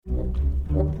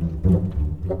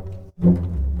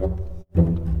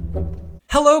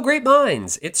Hello, Great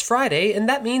Minds! It's Friday, and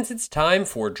that means it's time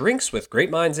for Drinks with Great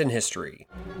Minds in History.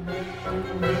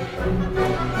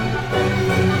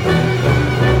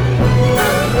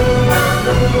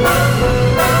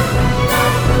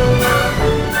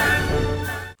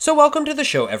 So welcome to the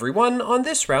show, everyone. On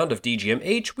this round of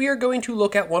DGMH, we are going to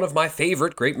look at one of my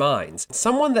favorite great minds,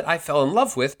 someone that I fell in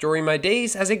love with during my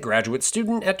days as a graduate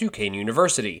student at Duquesne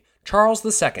University, Charles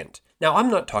II. Now,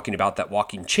 I'm not talking about that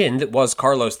walking chin that was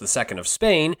Carlos II of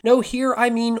Spain. No, here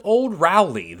I mean old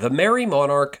Rowley, the merry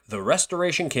monarch, the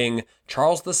Restoration King,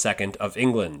 Charles II of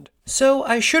England. So,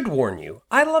 I should warn you,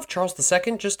 I love Charles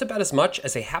II just about as much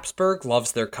as a Habsburg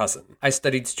loves their cousin. I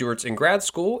studied Stuarts in grad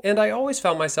school, and I always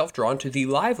found myself drawn to the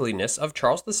liveliness of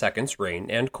Charles II's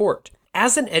reign and court.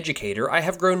 As an educator, I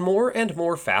have grown more and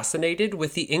more fascinated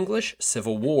with the English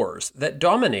civil wars that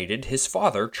dominated his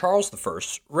father Charles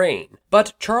I's reign.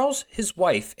 But Charles, his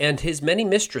wife, and his many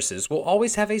mistresses will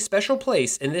always have a special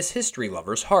place in this history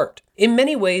lover's heart. In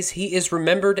many ways, he is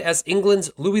remembered as England's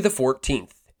Louis XIV.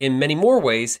 In many more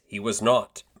ways, he was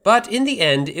not. But in the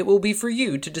end, it will be for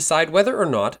you to decide whether or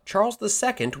not Charles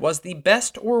II was the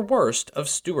best or worst of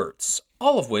Stuarts,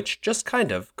 all of which just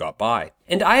kind of got by.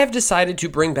 And I have decided to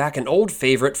bring back an old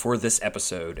favorite for this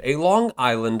episode, a Long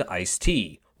Island iced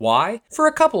tea. Why? For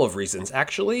a couple of reasons,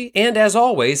 actually, and as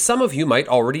always, some of you might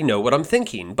already know what I'm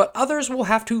thinking, but others will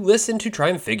have to listen to try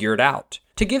and figure it out.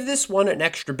 To give this one an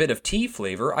extra bit of tea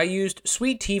flavor, I used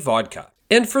sweet tea vodka.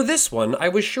 And for this one, I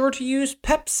was sure to use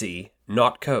Pepsi,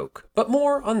 not Coke, but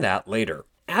more on that later.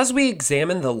 As we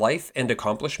examine the life and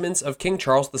accomplishments of King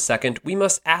Charles II, we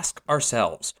must ask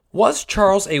ourselves, was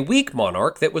Charles a weak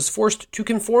monarch that was forced to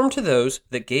conform to those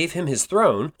that gave him his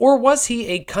throne, or was he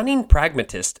a cunning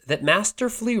pragmatist that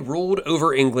masterfully ruled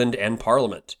over England and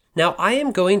Parliament? Now, I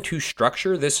am going to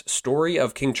structure this story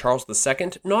of King Charles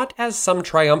II not as some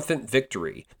triumphant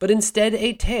victory, but instead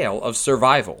a tale of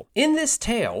survival. In this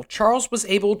tale, Charles was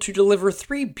able to deliver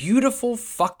 3 beautiful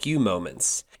fuck you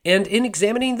moments. And in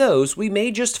examining those, we may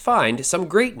just find some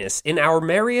greatness in our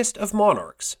merriest of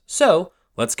monarchs. So,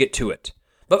 let's get to it.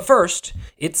 But first,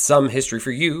 it's some history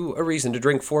for you, a reason to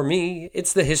drink for me.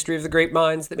 It's the history of the great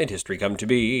minds that made history come to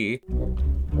be.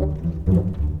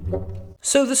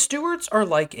 So the Stuarts are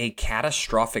like a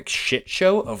catastrophic shit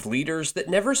show of leaders that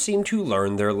never seem to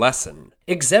learn their lesson.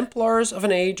 Exemplars of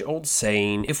an age-old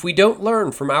saying, if we don't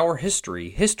learn from our history,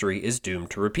 history is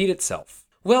doomed to repeat itself.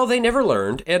 Well, they never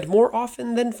learned, and more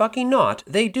often than fucking not,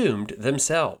 they doomed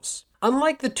themselves.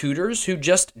 Unlike the Tudors, who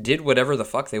just did whatever the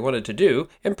fuck they wanted to do,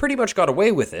 and pretty much got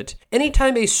away with it,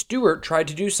 anytime a Stuart tried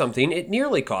to do something, it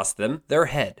nearly cost them their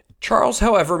head. Charles,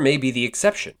 however, may be the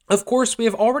exception. Of course, we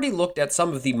have already looked at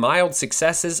some of the mild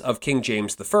successes of King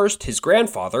James I, his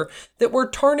grandfather, that were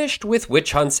tarnished with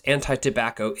witch hunts,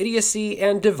 anti-tobacco idiocy,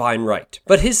 and divine right.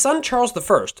 But his son Charles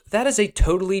I, that is a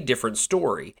totally different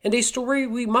story, and a story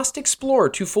we must explore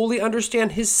to fully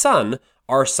understand his son,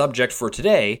 our subject for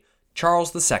today,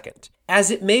 Charles II,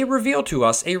 as it may reveal to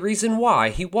us a reason why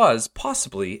he was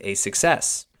possibly a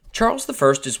success. Charles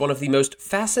I is one of the most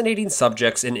fascinating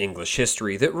subjects in English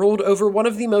history that ruled over one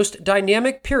of the most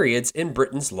dynamic periods in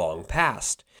Britain's long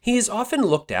past. He is often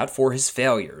looked at for his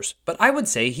failures, but I would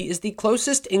say he is the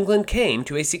closest England came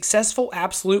to a successful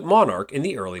absolute monarch in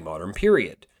the early modern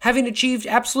period, having achieved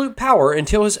absolute power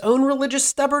until his own religious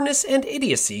stubbornness and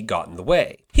idiocy got in the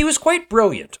way. He was quite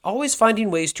brilliant, always finding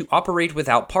ways to operate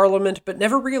without parliament, but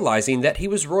never realizing that he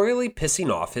was royally pissing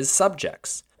off his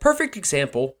subjects. Perfect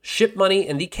example, ship money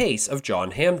in the case of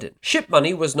John Hampden. Ship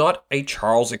money was not a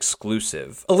Charles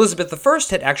exclusive. Elizabeth I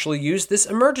had actually used this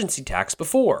emergency tax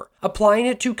before, applying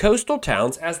it to coastal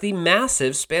towns as the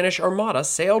massive Spanish Armada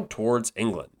sailed towards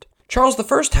England. Charles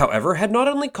I, however, had not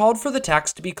only called for the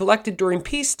tax to be collected during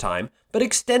peacetime, but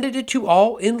extended it to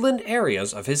all inland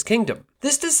areas of his kingdom.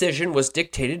 This decision was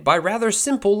dictated by rather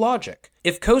simple logic.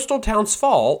 If coastal towns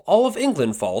fall, all of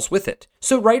England falls with it.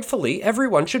 So rightfully,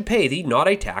 everyone should pay the not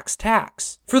a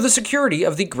tax for the security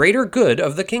of the greater good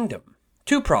of the kingdom.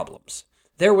 2 problems.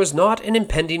 There was not an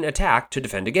impending attack to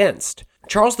defend against.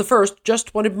 Charles I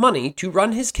just wanted money to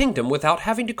run his kingdom without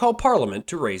having to call Parliament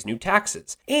to raise new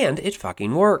taxes. And it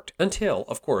fucking worked, until,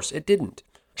 of course, it didn't.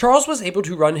 Charles was able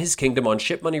to run his kingdom on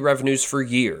ship money revenues for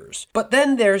years. But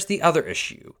then there's the other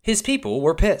issue. His people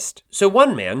were pissed. So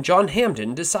one man, John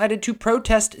Hampden, decided to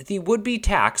protest the would-be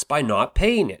tax by not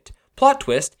paying it. Plot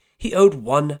twist, he owed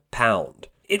 £1.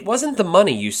 It wasn't the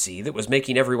money, you see, that was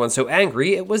making everyone so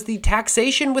angry, it was the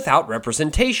taxation without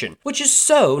representation, which is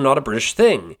so not a British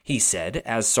thing, he said,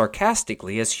 as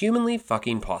sarcastically as humanly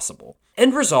fucking possible.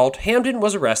 End result, Hampden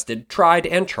was arrested, tried,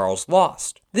 and Charles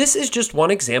lost. This is just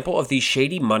one example of the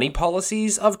shady money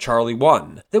policies of Charlie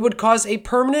I that would cause a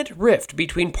permanent rift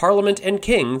between Parliament and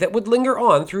King that would linger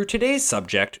on through today's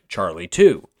subject, Charlie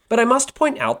II. But I must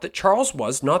point out that Charles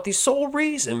was not the sole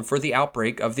reason for the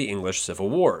outbreak of the English Civil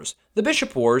Wars. The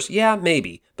Bishop Wars, yeah,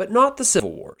 maybe, but not the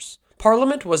Civil Wars.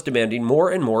 Parliament was demanding more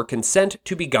and more consent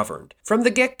to be governed. From the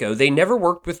get-go, they never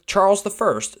worked with Charles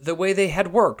I the way they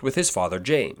had worked with his father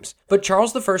James. But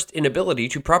Charles I's inability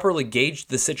to properly gauge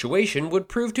the situation would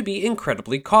prove to be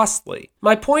incredibly costly.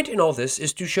 My point in all this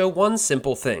is to show one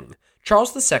simple thing.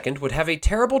 Charles II would have a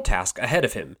terrible task ahead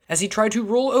of him, as he tried to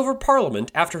rule over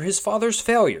Parliament after his father's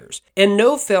failures, and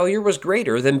no failure was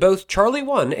greater than both Charlie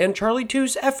I and Charlie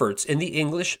II's efforts in the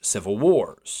English Civil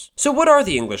Wars. So what are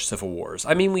the English Civil Wars?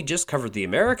 I mean, we just covered the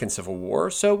American Civil War,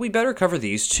 so we better cover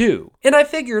these too. And I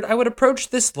figured I would approach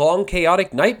this long,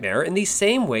 chaotic nightmare in the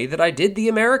same way that I did the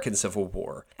American Civil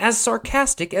War, as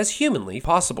sarcastic as humanly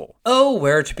possible. Oh,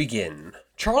 where to begin?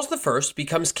 Charles I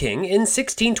becomes king in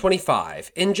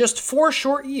 1625. In just 4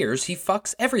 short years, he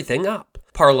fucks everything up.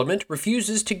 Parliament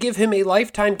refuses to give him a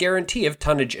lifetime guarantee of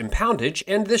tonnage and poundage,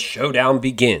 and the showdown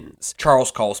begins.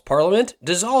 Charles calls Parliament,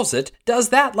 dissolves it, does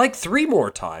that like 3 more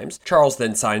times. Charles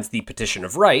then signs the Petition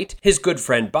of Right. His good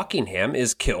friend Buckingham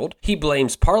is killed. He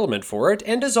blames Parliament for it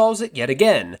and dissolves it yet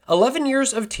again. 11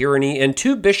 years of tyranny and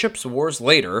 2 bishops' wars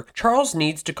later, Charles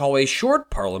needs to call a short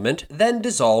Parliament, then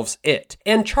dissolves it.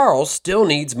 And Charles still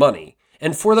needs money.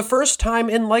 And for the first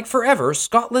time in like forever,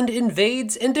 Scotland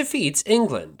invades and defeats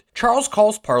England. Charles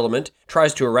calls Parliament,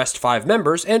 tries to arrest 5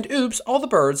 members, and oops, all the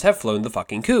birds have flown the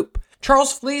fucking coop.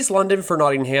 Charles flees London for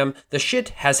Nottingham, the shit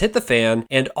has hit the fan,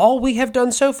 and all we have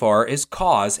done so far is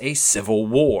cause a civil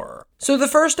war. So the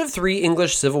first of 3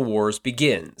 English civil wars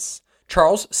begins.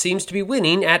 Charles seems to be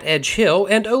winning at Edge Hill,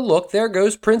 and oh look, there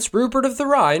goes Prince Rupert of the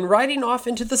Rhine riding off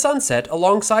into the sunset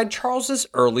alongside Charles's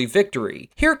early victory.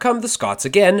 Here come the Scots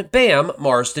again, bam,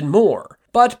 Marsden Moor.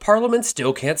 But Parliament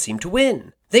still can't seem to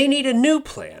win. They need a new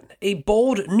plan, a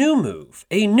bold new move,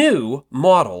 a new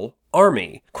model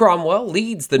army. Cromwell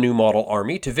leads the new model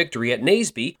army to victory at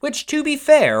Naseby, which, to be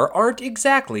fair, aren't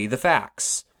exactly the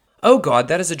facts. Oh god,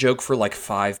 that is a joke for like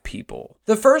 5 people.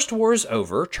 The First War is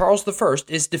over, Charles I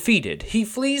is defeated, he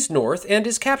flees north and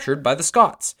is captured by the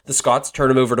Scots. The Scots turn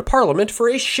him over to Parliament for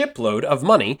a shipload of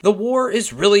money. The war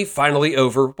is really finally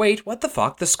over. Wait, what the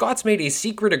fuck? The Scots made a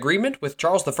secret agreement with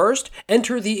Charles I?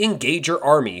 Enter the Engager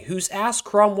army, whose ass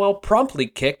Cromwell promptly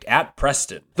kicked at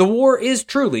Preston. The war is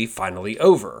truly finally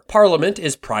over. Parliament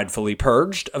is pridefully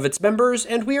purged of its members,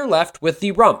 and we are left with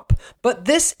the rump. But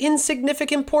this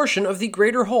insignificant portion of the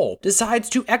greater whole decides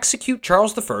to execute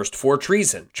Charles I for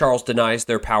treason. Charles denies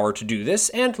their power to do this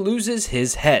and loses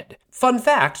his head. Fun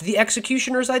fact, the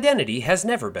executioner's identity has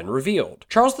never been revealed.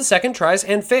 Charles II tries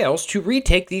and fails to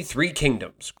retake the 3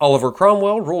 kingdoms. Oliver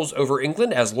Cromwell rules over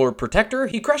England as Lord Protector.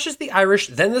 He crushes the Irish,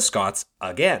 then the Scots,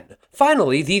 again.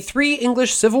 Finally, the 3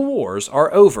 English civil wars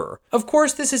are over. Of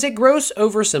course, this is a gross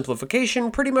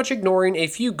oversimplification, pretty much ignoring a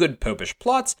few good popish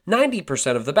plots,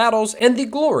 90% of the battles, and the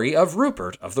glory of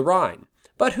Rupert of the Rhine.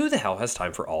 But who the hell has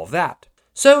time for all of that?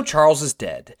 So Charles is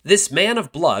dead. This man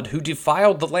of blood who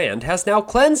defiled the land has now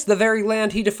cleansed the very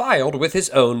land he defiled with his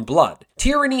own blood.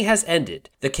 Tyranny has ended.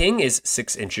 The king is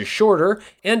 6 inches shorter,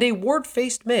 and a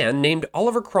wart-faced man named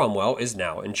Oliver Cromwell is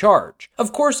now in charge.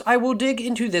 Of course, I will dig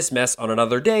into this mess on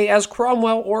another day, as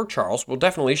Cromwell or Charles will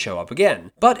definitely show up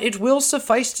again. But it will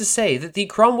suffice to say that the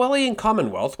Cromwellian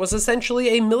Commonwealth was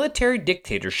essentially a military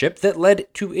dictatorship that led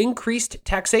to increased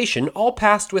taxation, all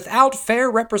passed without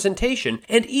fair representation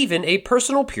and even a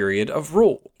personal period of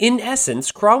rule. In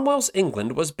essence, Cromwell's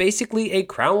England was basically a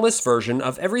crownless version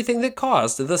of everything that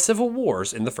caused the Civil Wars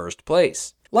in the first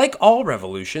place. Like all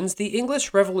revolutions, the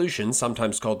English Revolution,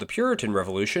 sometimes called the Puritan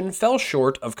Revolution, fell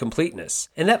short of completeness.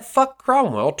 And that fuck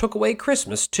Cromwell took away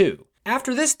Christmas too.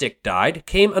 After this dick died,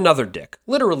 came another dick,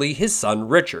 literally his son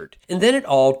Richard, and then it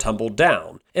all tumbled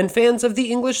down, and fans of the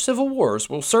English Civil Wars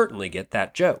will certainly get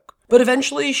that joke. But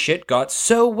eventually shit got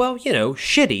so, well,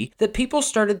 shitty, that people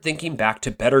started thinking back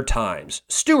to better times,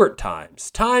 Stuart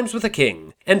times, times with a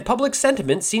king, and public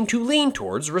sentiment seemed to lean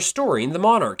towards restoring the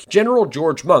monarchy. General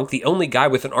George Monk, the only guy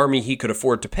with an army he could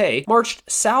afford to pay,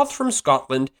 marched south from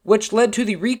Scotland, which led to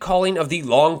the recalling of the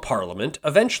Long Parliament,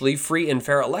 eventually free and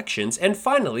fair elections, and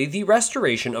finally the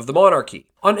restoration of the monarchy.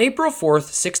 On April 4th,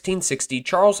 1660,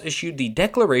 Charles issued the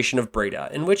Declaration of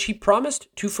Breda, in which he promised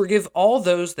to forgive all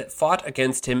those that fought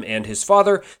against him and his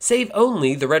father, save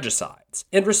only the regicides,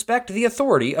 and respect the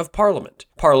authority of Parliament.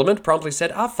 Parliament promptly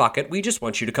said, fuck it, we just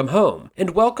want you to come home,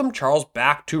 and welcomed Charles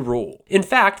back to rule. In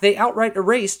fact, they outright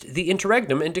erased the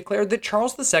interregnum and declared that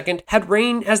Charles II had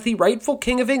reigned as the rightful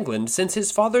king of England since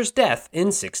his father's death in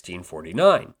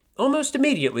 1649. Almost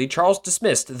immediately, Charles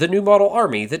dismissed the New Model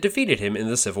Army that defeated him in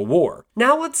the Civil War.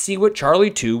 Now let's see what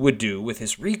Charlie II would do with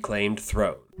his reclaimed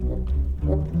throne.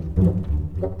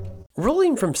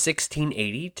 Ruling from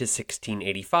 1680 to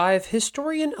 1685,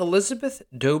 historian Elizabeth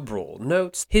Dobrul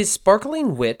notes, his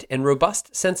sparkling wit and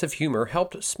robust sense of humor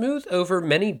helped smooth over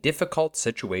many difficult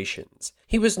situations.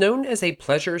 He was known as a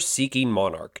pleasure-seeking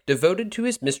monarch, devoted to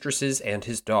his mistresses and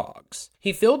his dogs.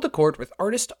 He filled the court with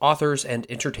artists, authors, and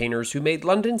entertainers who made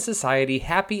London society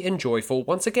happy and joyful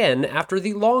once again after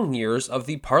the long years of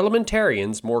the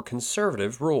parliamentarians' more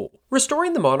conservative rule.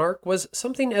 Restoring the monarch was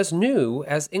something as new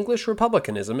as English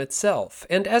republicanism itself,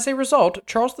 and as a result,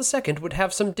 Charles II would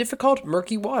have some difficult,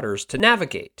 murky waters to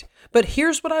navigate. But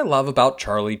here's what I love about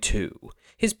Charlie II.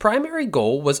 His primary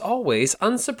goal was always,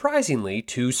 unsurprisingly,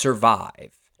 to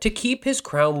survive, to keep his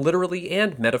crown literally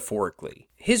and metaphorically.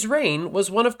 His reign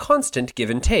was one of constant give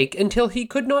and take until he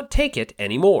could not take it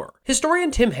anymore.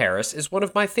 Historian Tim Harris is one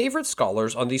of my favorite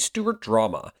scholars on the Stuart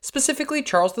drama, specifically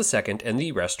Charles II and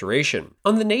the Restoration.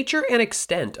 On the nature and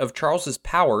extent of Charles's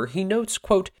power, he notes,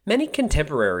 quote, many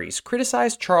contemporaries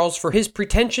criticized Charles for his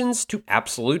pretensions to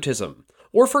absolutism,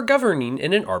 or for governing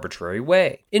in an arbitrary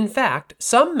way. In fact,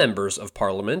 some members of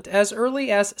Parliament as early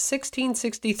as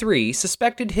 1663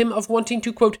 suspected him of wanting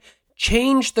to, quote,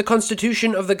 change the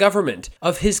constitution of the government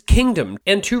of his kingdom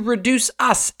and to reduce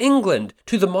us, England,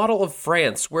 to the model of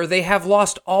France, where they have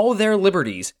lost all their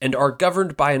liberties and are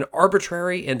governed by an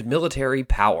arbitrary and military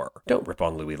power. Don't rip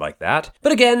on Louis like that.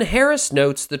 But again, Harris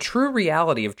notes the true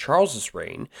reality of Charles's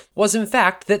reign was in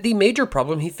fact that the major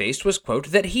problem he faced was, quote,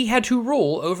 that he had to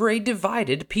rule over a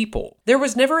divided people. There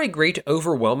was never a great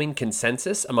overwhelming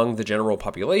consensus among the general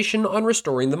population on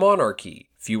restoring the monarchy.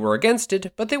 Few were against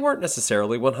it, but they weren't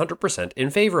necessarily 100% in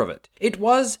favor of it. It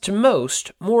was, to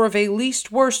most, more of a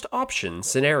least worst option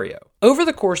scenario. Over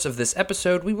the course of this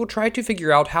episode, we will try to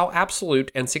figure out how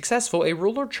absolute and successful a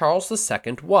ruler Charles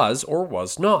II was or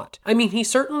was not. I mean, he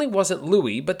certainly wasn't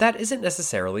Louis, but that isn't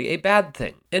necessarily a bad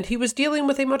thing. And he was dealing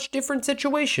with a much different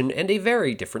situation and a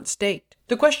very different state.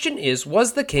 The question is,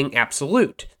 was the king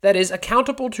absolute? That is,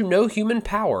 accountable to no human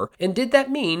power, and did that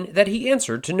mean that he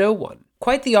answered to no one?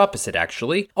 Quite the opposite,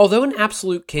 actually. Although an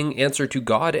absolute king answered to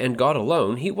God and God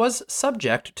alone, he was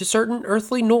subject to certain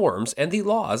earthly norms and the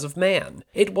laws of man.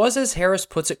 It was, as Harris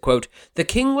puts it, quote, the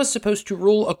king was supposed to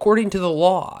rule according to the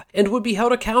law, and would be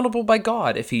held accountable by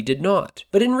God if he did not.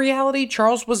 But in reality,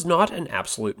 Charles was not an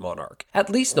absolute monarch, at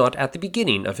least not at the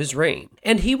beginning of his reign,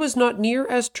 and he was not near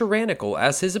as tyrannical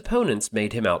as his opponents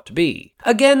made him out to be.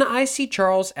 Again, I see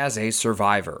Charles as a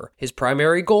survivor. His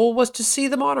primary goal was to see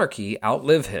the monarchy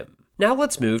outlive him. Now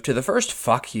let's move to the first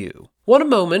fuck you. One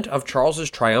moment of Charles's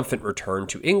triumphant return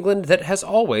to England that has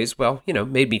always,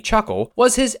 made me chuckle,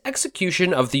 was his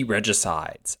execution of the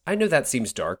regicides. I know that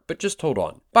seems dark, but just hold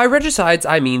on. By regicides,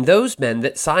 I mean those men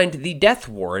that signed the death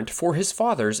warrant for his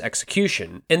father's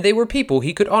execution, and they were people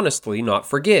he could honestly not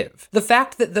forgive. The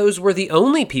fact that those were the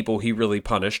only people he really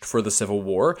punished for the Civil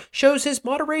War shows his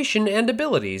moderation and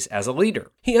abilities as a leader.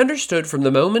 He understood from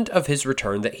the moment of his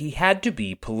return that he had to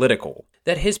be political,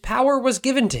 that his power was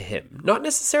given to him, not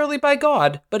necessarily by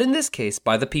God, but in this case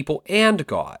by the people and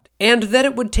God, and that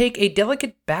it would take a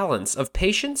delicate balance of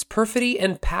patience, perfidy,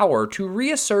 and power to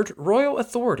reassert royal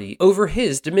authority over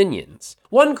his dominions.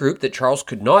 One group that Charles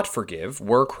could not forgive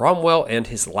were Cromwell and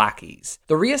his lackeys.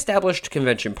 The re-established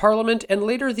Convention Parliament and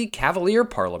later the Cavalier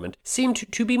Parliament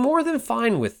seemed to be more than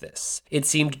fine with this. It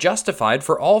seemed justified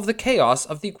for all of the chaos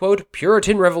of the, quote,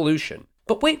 Puritan Revolution.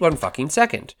 But wait one fucking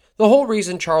second. The whole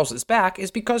reason Charles is back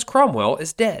is because Cromwell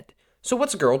is dead. So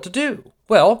what's a girl to do?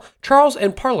 Well, Charles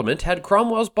and Parliament had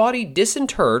Cromwell's body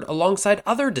disinterred alongside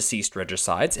other deceased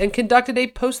regicides and conducted a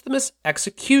posthumous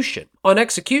execution. On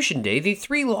execution day, the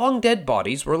 3 long-dead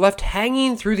bodies were left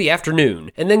hanging through the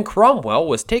afternoon, and then Cromwell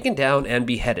was taken down and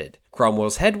beheaded.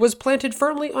 Cromwell's head was planted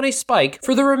firmly on a spike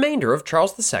for the remainder of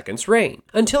Charles II's reign,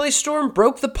 until a storm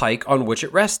broke the pike on which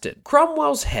it rested.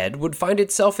 Cromwell's head would find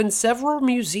itself in several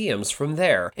museums from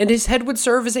there, and his head would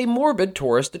serve as a morbid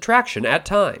tourist attraction at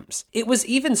times. It was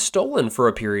even stolen for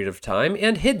a period of time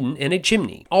and hidden in a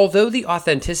chimney. Although the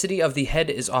authenticity of the head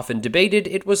is often debated,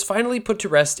 it was finally put to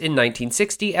rest in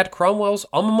 1960 at Cromwell's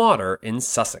alma mater in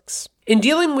Sussex. In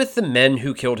dealing with the men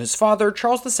who killed his father,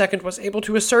 Charles II was able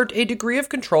to assert a degree of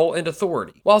control and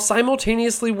authority, while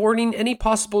simultaneously warning any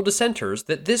possible dissenters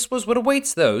that this was what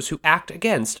awaits those who act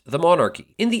against the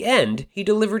monarchy. In the end, he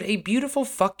delivered a beautiful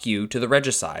fuck you to the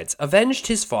regicides, avenged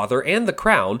his father and the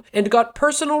crown, and got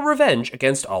personal revenge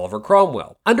against Oliver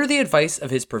Cromwell. Under the advice of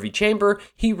his Privy Chamber,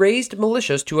 he raised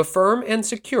militias to affirm and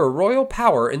secure royal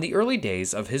power in the early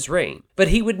days of his reign. But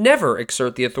he would never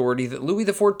exert the authority that Louis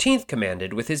XIV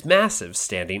commanded with his massive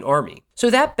standing army. So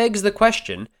that begs the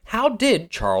question, how did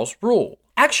Charles rule?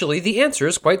 Actually, the answer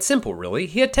is quite simple, really.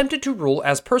 He attempted to rule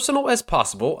as personal as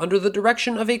possible under the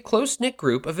direction of a close-knit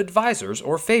group of advisors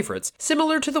or favorites,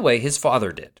 similar to the way his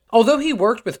father did. Although he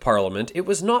worked with Parliament, it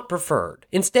was not preferred.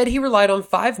 Instead, he relied on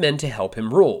 5 men to help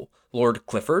him rule: Lord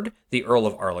Clifford, the Earl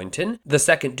of Arlington, the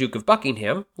 2nd Duke of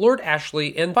Buckingham, Lord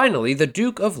Ashley, and finally the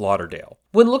Duke of Lauderdale.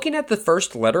 When looking at the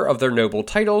first letter of their noble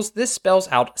titles, this spells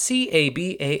out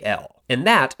Cabal. And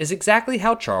that is exactly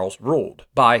how Charles ruled,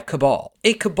 by cabal.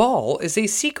 A cabal is a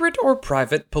secret or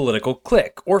private political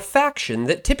clique or faction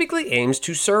that typically aims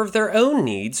to serve their own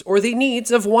needs or the needs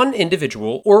of one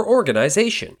individual or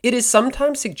organization. It is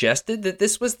sometimes suggested that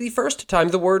this was the first time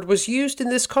the word was used in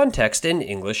this context in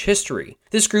English history.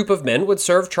 This group of men would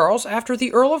serve Charles after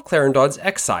the Earl of Clarendon's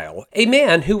exile, a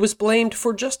man who was blamed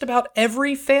for just about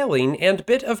every failing and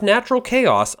bit of natural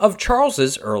chaos of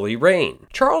Charles's early reign.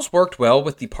 Charles worked well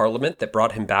with the Parliament that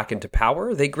brought him back into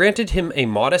power. They granted him a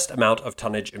modest amount of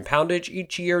tonnage and poundage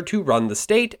each year to run the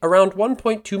state, around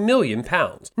 £1.2 million,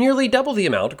 nearly double the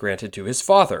amount granted to his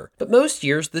father. But most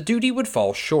years the duty would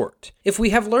fall short. If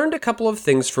we have learned a couple of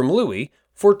things from Louis,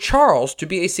 for Charles to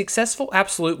be a successful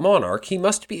absolute monarch, he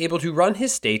must be able to run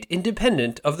his state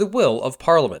independent of the will of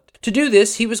Parliament. To do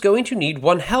this, he was going to need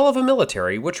one hell of a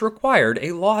military, which required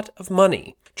a lot of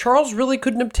money. Charles really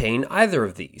couldn't obtain either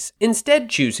of these, instead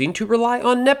choosing to rely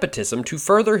on nepotism to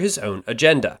further his own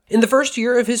agenda. In the first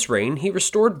year of his reign, he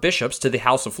restored bishops to the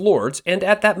House of Lords, and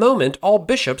at that moment, all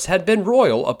bishops had been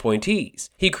royal appointees.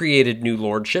 He created new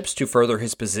lordships to further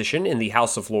his position in the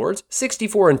House of Lords,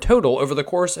 64 in total over the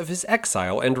course of his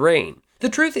exile and reign. The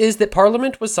truth is that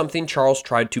Parliament was something Charles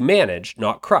tried to manage,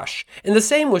 not crush, and the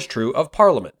same was true of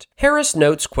Parliament. Harris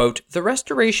notes, quote, "The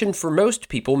restoration for most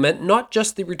people meant not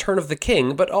just the return of the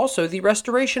king, but also the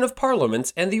restoration of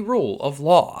parliaments and the rule of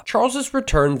law." Charles's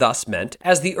return thus meant,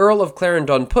 as the Earl of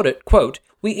Clarendon put it, quote,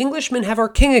 "We Englishmen have our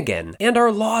king again, and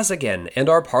our laws again, and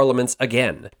our parliaments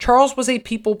again." Charles was a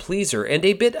people pleaser and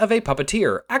a bit of a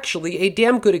puppeteer, actually a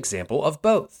damn good example of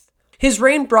both. His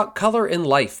reign brought color and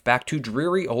life back to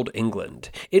dreary old England.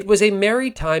 It was a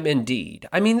merry time indeed.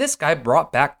 I mean, this guy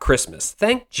brought back Christmas,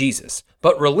 thank Jesus.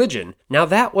 But religion, now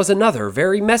that was another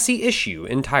very messy issue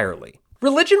entirely.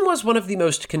 Religion was one of the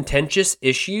most contentious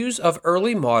issues of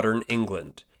early modern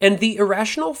England, and the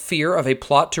irrational fear of a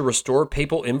plot to restore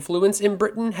papal influence in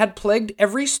Britain had plagued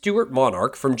every Stuart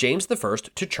monarch from James I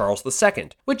to Charles II,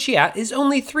 which yet is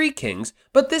only 3 kings,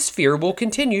 but this fear will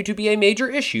continue to be a major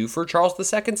issue for Charles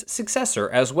II's successor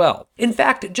as well. In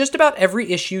fact, just about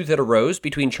every issue that arose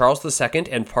between Charles II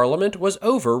and Parliament was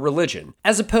over religion,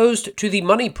 as opposed to the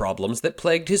money problems that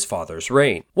plagued his father's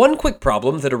reign. One quick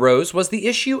problem that arose was the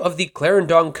issue of the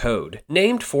Clarendon Code,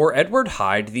 named for Edward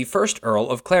Hyde, the 1st Earl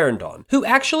of Clarendon, who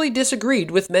actually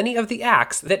disagreed with many of the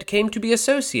acts that came to be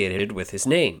associated with his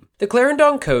name. The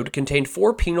Clarendon Code contained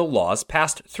 4 penal laws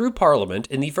passed through Parliament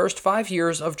in the first 5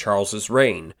 years of Charles's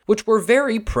reign, which were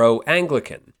very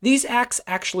pro-Anglican. These acts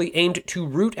actually aimed to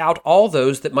root out all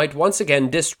those that might once again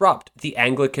disrupt the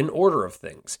Anglican order of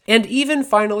things, and even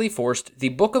finally forced the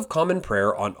Book of Common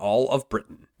Prayer on all of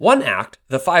Britain. One act,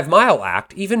 the 5 Mile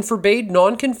Act, even forbade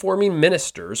non-conforming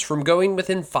ministers from going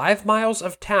within 5 miles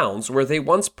of towns where they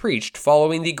once preached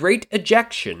following the Great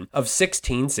Ejection of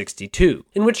 1662,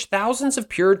 in which thousands of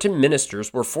Puritan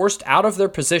ministers were forced out of their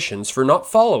positions for not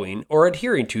following or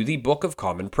adhering to the Book of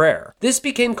Common Prayer. This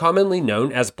became commonly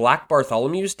known as Black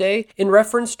Bartholomew's Day, in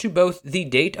reference to both the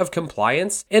date of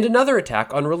compliance and another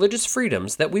attack on religious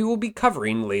freedoms that we will be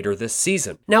covering later this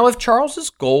season. Now, if Charles's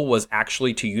goal was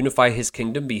actually to unify his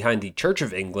kingdom behind the Church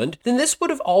of England, then this would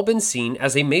have all been seen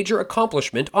as a major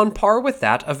accomplishment on par with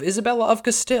that of Isabella of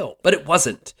Castile. But it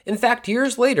wasn't. In fact,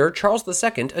 years later, Charles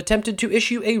II attempted to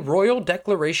issue a royal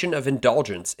declaration of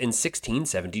indulgence in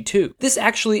 1672. This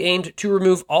actually aimed to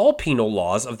remove all penal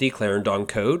laws of the Clarendon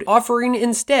Code, offering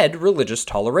instead religious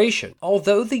toleration.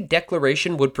 Although the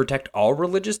declaration would protect all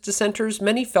religious dissenters,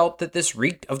 many felt that this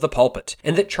reeked of the pulpit,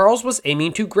 and that Charles was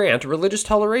aiming to grant religious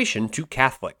toleration to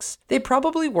Catholics. They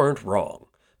probably weren't wrong.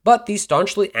 But the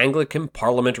staunchly Anglican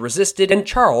Parliament resisted, and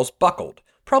Charles buckled,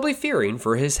 probably fearing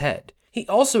for his head. He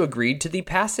also agreed to the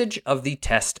passage of the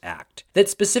Test Act that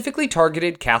specifically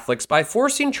targeted Catholics by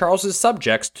forcing Charles's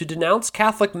subjects to denounce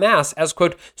Catholic Mass as,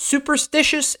 quote,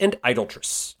 superstitious and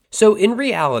idolatrous. So in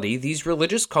reality, these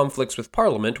religious conflicts with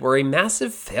Parliament were a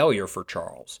massive failure for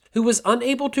Charles, who was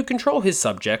unable to control his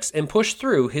subjects and push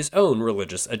through his own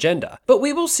religious agenda. But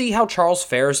we will see how Charles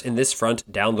fares in this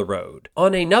front down the road.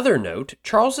 On another note,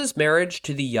 Charles's marriage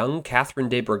to the young Catherine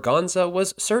de Braganza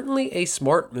was certainly a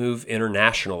smart move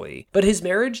internationally, but his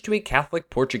marriage to a Catholic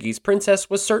Portuguese princess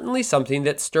was certainly something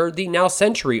that stirred the now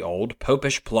century-old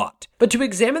popish plot. But to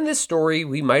examine this story,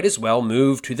 we might as well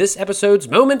move to this episode's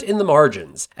Moment in the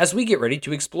Margins, as we get ready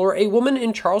to explore a woman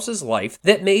in Charles's life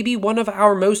that may be one of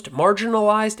our most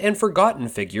marginalized and forgotten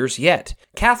figures yet,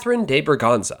 Catherine de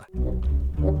Braganza.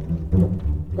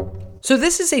 So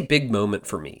this is a big moment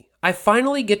for me. I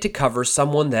finally get to cover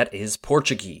someone that is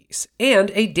Portuguese,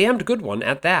 and a damned good one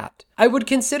at that. I would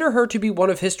consider her to be one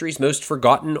of history's most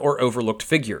forgotten or overlooked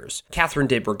figures. Catherine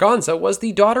de Braganza was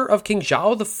the daughter of King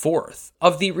João IV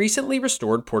of the recently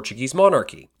restored Portuguese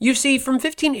monarchy. You see, from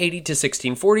 1580 to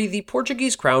 1640, the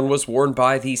Portuguese crown was worn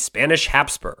by the Spanish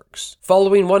Habsburgs,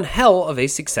 following one hell of a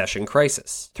succession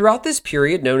crisis. Throughout this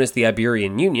period, known as the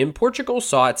Iberian Union, Portugal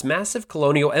saw its massive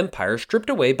colonial empire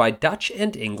stripped away by Dutch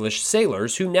and English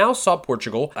sailors who now saw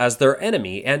Portugal as their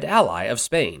enemy and ally of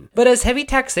Spain. But as heavy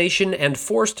taxation and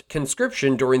forced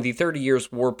conscription during the 30 Years'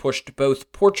 War pushed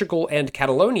both Portugal and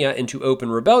Catalonia into open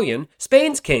rebellion,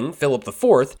 Spain's king, Philip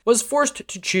IV, was forced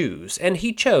to choose, and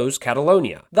he chose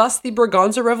Catalonia. Thus, the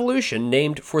Braganza Revolution,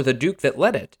 named for the duke that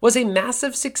led it, was a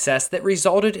massive success that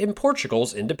resulted in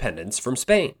Portugal's independence from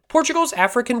Spain. Portugal's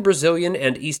African, Brazilian,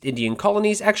 and East Indian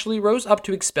colonies actually rose up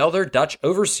to expel their Dutch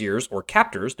overseers or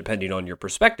captors, depending on your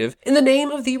perspective, in the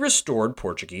name of the restored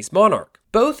Portuguese monarch.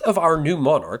 Both of our new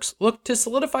monarchs looked to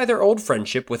solidify their old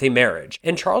friendship with a marriage,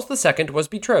 and Charles II was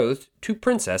betrothed to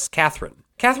Princess Catherine.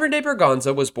 Catherine de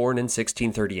Braganza was born in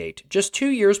 1638, just 2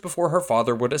 years before her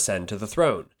father would ascend to the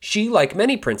throne. She, like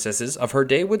many princesses of her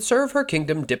day, would serve her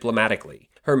kingdom diplomatically.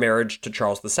 Her marriage to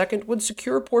Charles II would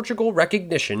secure Portugal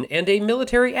recognition and a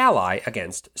military ally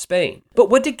against Spain.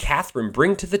 But what did Catherine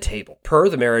bring to the table? Per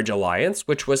the marriage alliance,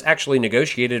 which was actually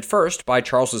negotiated first by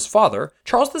Charles's father,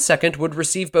 Charles II would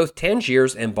receive both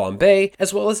Tangiers and Bombay,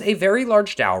 as well as a very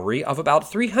large dowry of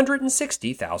about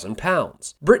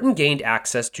 £360,000. Britain gained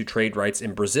access to trade rights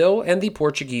in Brazil and the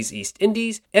Portuguese East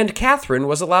Indies, and Catherine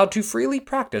was allowed to freely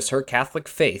practice her Catholic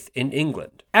faith in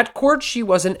England. At court, she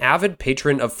was an avid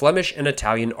patron of Flemish and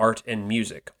Italian art and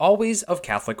music, always of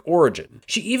Catholic origin.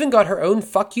 She even got her own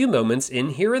fuck you moments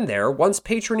in here and there, once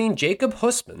patroning Jacob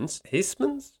Huysmans,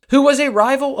 who was a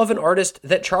rival of an artist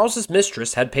that Charles's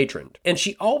mistress had patroned, and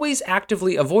she always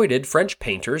actively avoided French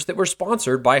painters that were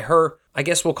sponsored by her, I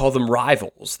guess we'll call them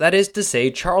rivals, that is to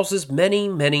say, Charles's many,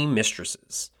 many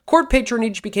mistresses. Court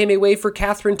patronage became a way for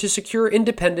Catherine to secure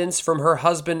independence from her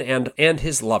husband and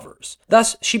his lovers.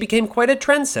 Thus, she became quite a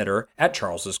trendsetter at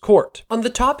Charles's court. On the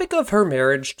topic of her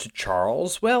marriage to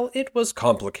Charles, well, it was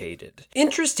complicated.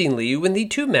 Interestingly, when the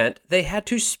two met, they had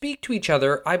to speak to each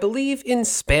other, I believe, in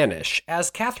Spanish,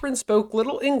 as Catherine spoke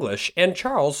little English and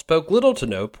Charles spoke little to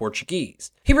no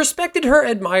Portuguese. He respected her,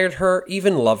 admired her,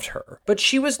 even loved her, but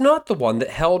she was not the one that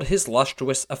held his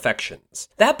lustrous affections.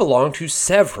 That belonged to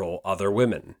several other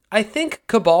women. I think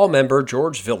Cabal member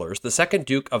George Villiers, the second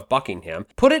Duke of Buckingham,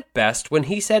 put it best when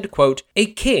he said, quote, "A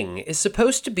king is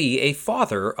supposed to be a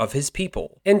father of his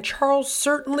people," and Charles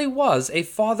certainly was a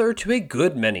father to a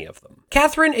good many of them.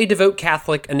 Catherine, a devout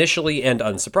Catholic initially and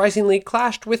unsurprisingly,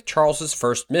 clashed with Charles's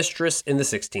first mistress in the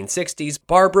 1660s,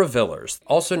 Barbara Villiers,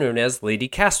 also known as Lady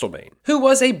Castlemaine, who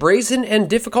was a brazen and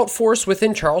difficult force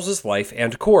within Charles's life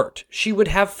and court. She would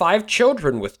have 5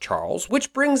 children with Charles,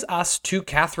 which brings us to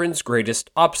Catherine's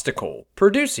greatest obstacle,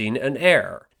 producing an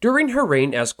heir. During her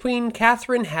reign as queen,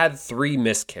 Catherine had 3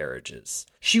 miscarriages.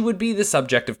 She would be the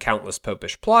subject of countless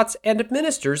popish plots, and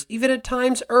ministers even at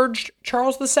times urged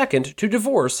Charles II to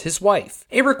divorce his wife,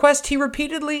 a request he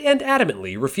repeatedly and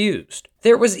adamantly refused.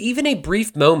 There was even a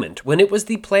brief moment when it was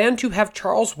the plan to have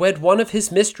Charles wed one of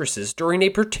his mistresses during a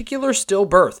particular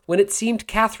stillbirth when it seemed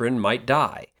Catherine might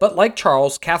die. But like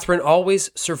Charles, Catherine always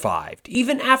survived,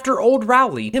 even after old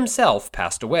Rowley himself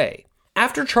passed away.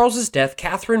 After Charles's death,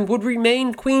 Catherine would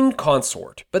remain queen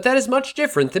consort, but that is much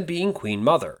different than being queen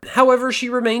mother. However, she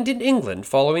remained in England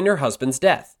following her husband's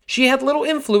death. She had little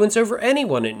influence over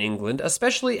anyone in England,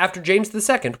 especially after James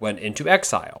II went into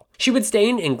exile. She would stay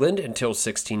in England until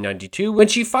 1692, when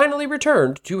she finally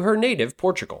returned to her native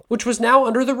Portugal, which was now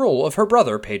under the rule of her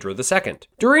brother Pedro II.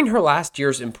 During her last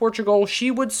years in Portugal, she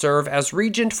would serve as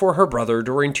regent for her brother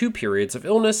during 2 periods of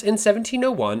illness in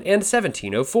 1701 and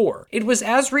 1704. It was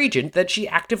as regent that she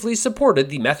actively supported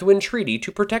the Methuen Treaty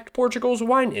to protect Portugal's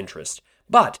wine interest,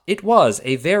 but it was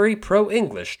a very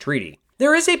pro-English treaty.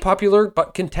 There is a popular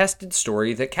but contested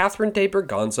story that Catherine de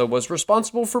Braganza was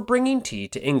responsible for bringing tea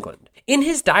to England. In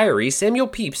his diary, Samuel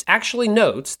Pepys actually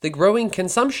notes the growing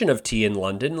consumption of tea in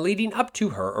London leading up to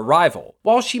her arrival.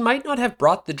 While she might not have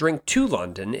brought the drink to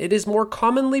London, it is more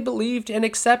commonly believed and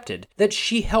accepted that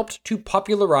she helped to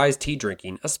popularize tea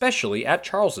drinking, especially at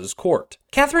Charles's court.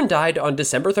 Catherine died on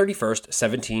December 31st,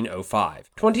 1705,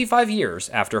 25 years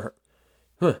after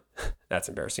her... That's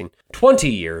embarrassing. 20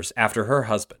 years after her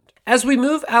husband. As we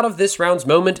move out of this round's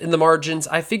moment in the margins,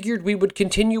 I figured we would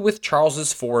continue with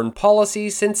Charles's foreign policy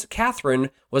since Catherine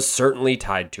was certainly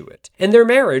tied to it, and their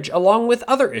marriage, along with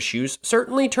other issues,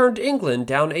 certainly turned England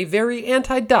down a very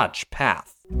anti-Dutch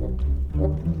path.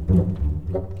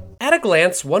 At a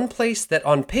glance, one place that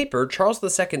on paper Charles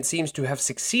II seems to have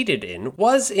succeeded in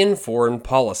was in foreign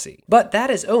policy, but that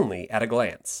is only at a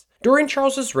glance. During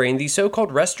Charles's reign, the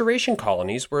so-called Restoration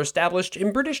colonies were established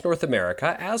in British North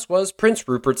America, as was Prince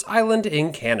Rupert's Island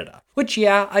in Canada, which,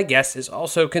 I guess is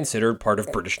also considered part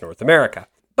of British North America.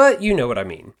 But you know what I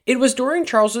mean. It was during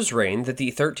Charles's reign that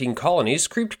the 13 colonies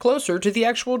creeped closer to the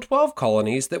actual 12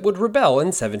 colonies that would rebel in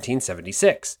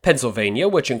 1776. Pennsylvania,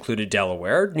 which included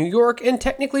Delaware, New York, and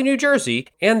technically New Jersey,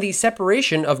 and the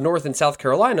separation of North and South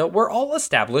Carolina were all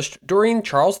established during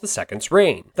Charles II's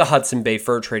reign. The Hudson Bay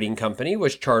Fur Trading Company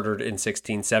was chartered in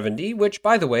 1670, which,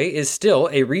 by the way, is still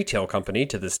a retail company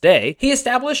to this day. He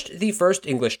established the first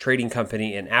English trading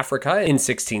company in Africa in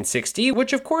 1660,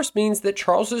 which of course means that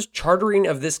Charles's chartering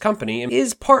of this company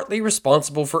is partly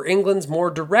responsible for England's more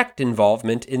direct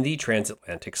involvement in the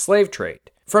transatlantic slave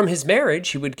trade. From his marriage,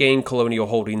 he would gain colonial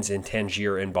holdings in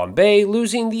Tangier and Bombay,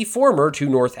 losing the former to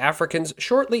North Africans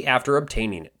shortly after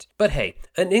obtaining it. But hey,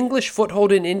 an English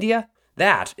foothold in India?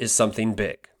 That is something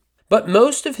big. But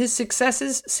most of his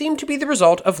successes seem to be the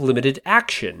result of limited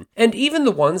action, and even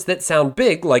the ones that sound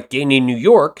big, like gaining New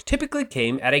York, typically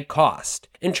came at a cost.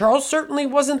 And Charles certainly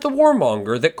wasn't the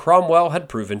warmonger that Cromwell had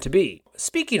proven to be.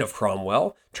 Speaking of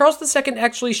Cromwell, Charles II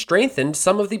actually strengthened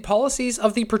some of the policies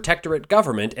of the Protectorate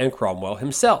government and Cromwell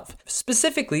himself,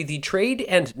 specifically the Trade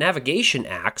and Navigation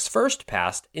Acts first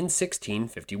passed in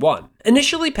 1651.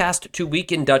 Initially passed to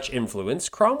weaken Dutch influence,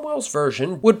 Cromwell's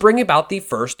version would bring about the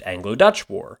First Anglo-Dutch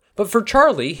War. But for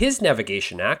Charlie, his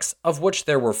Navigation Acts, of which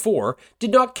there were 4,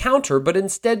 did not counter but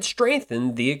instead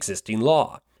strengthened the existing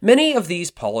law. Many of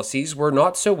these policies were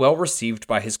not so well received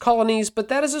by his colonies, but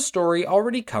that is a story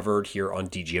already covered here on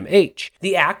DGMH.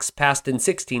 The acts passed in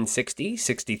 1660,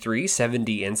 63,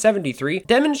 70, and 73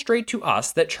 demonstrate to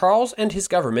us that Charles and his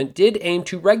government did aim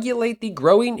to regulate the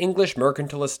growing English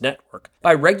mercantilist network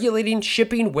by regulating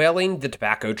shipping, whaling, the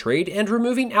tobacco trade, and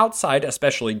removing outside,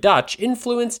 especially Dutch,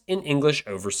 influence in English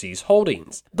overseas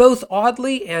holdings. Both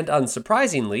oddly and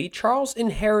unsurprisingly, Charles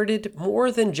inherited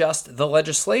more than just the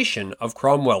legislation of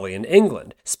Cromwellian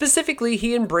England. Specifically,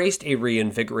 he embraced a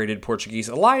reinvigorated Portuguese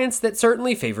alliance that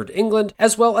certainly favored England,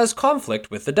 as well as conflict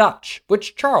with the Dutch,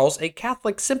 which Charles, a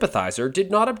Catholic sympathizer,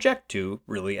 did not object to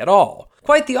really at all.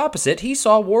 Quite the opposite, he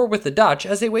saw war with the Dutch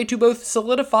as a way to both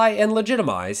solidify and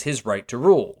legitimize his right to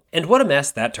rule. And what a mess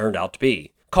that turned out to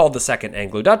be. Called the Second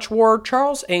Anglo-Dutch War,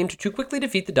 Charles aimed to quickly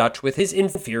defeat the Dutch with his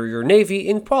inferior navy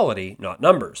in quality, not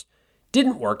numbers.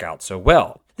 Didn't work out so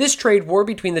well. This trade war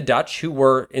between the Dutch, who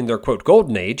were in their quote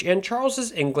golden age, and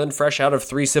Charles's England fresh out of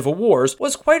 3 civil wars,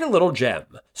 was quite a little gem.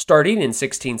 Starting in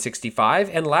 1665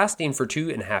 and lasting for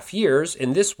 2.5 years,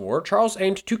 in this war, Charles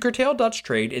aimed to curtail Dutch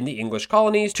trade in the English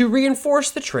colonies to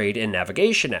reinforce the Trade and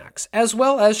Navigation Acts, as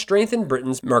well as strengthen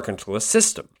Britain's mercantilist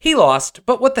system. He lost,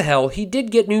 but what the hell, he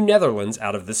did get New Netherlands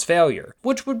out of this failure,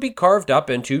 which would be carved up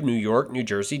into New York, New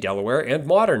Jersey, Delaware, and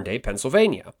modern-day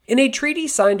Pennsylvania. In a treaty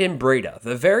signed in Breda,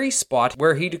 the very spot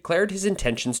where he declared his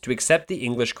intentions to accept the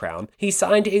English crown, he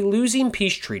signed a losing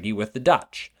peace treaty with the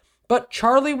Dutch. But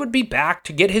Charlie would be back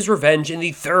to get his revenge in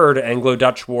the Third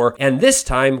Anglo-Dutch War, and this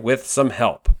time with some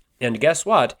help. And guess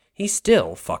what? He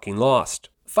still fucking lost.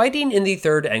 Fighting in the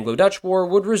Third Anglo-Dutch War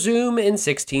would resume in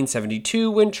 1672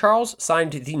 when Charles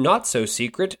signed the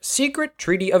not-so-secret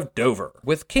Treaty of Dover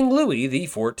with King Louis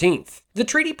XIV. The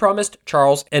treaty promised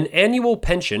Charles an annual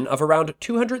pension of around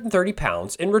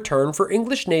 £230 in return for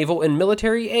English naval and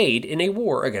military aid in a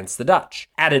war against the Dutch.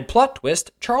 Added plot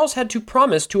twist, Charles had to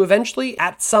promise to eventually,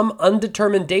 at some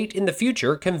undetermined date in the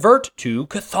future, convert to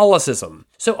Catholicism.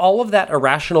 So all of that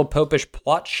irrational popish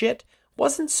plot shit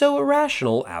wasn't so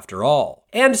irrational after all.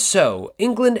 And so,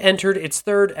 England entered its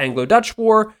Third Anglo-Dutch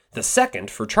War, the second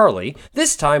for Charlie,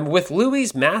 this time with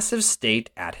Louis's massive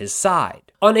state at his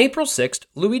side. On April 6th,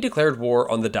 Louis declared war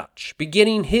on the Dutch,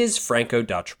 beginning his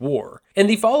Franco-Dutch War. And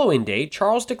the following day,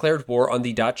 Charles declared war on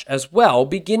the Dutch as well,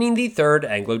 beginning the Third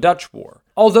Anglo-Dutch War.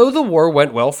 Although the war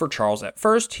went well for Charles at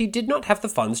first, he did not have the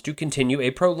funds to continue a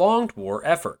prolonged war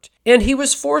effort. And he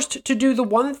was forced to do the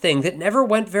one thing that never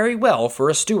went very well for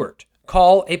a Stuart: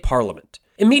 call a parliament.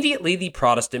 Immediately, the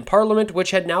Protestant Parliament,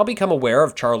 which had now become aware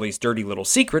of Charlie's dirty little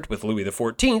secret with Louis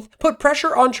XIV, put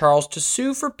pressure on Charles to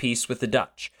sue for peace with the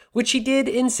Dutch, which he did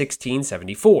in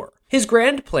 1674. His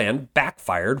grand plan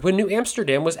backfired when New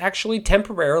Amsterdam was actually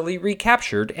temporarily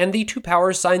recaptured and the two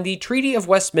powers signed the Treaty of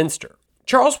Westminster.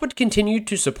 Charles would continue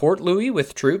to support Louis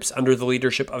with troops under the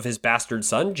leadership of his bastard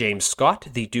son, James Scott,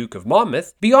 the Duke of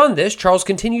Monmouth. Beyond this, Charles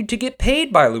continued to get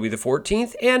paid by Louis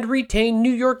XIV and retain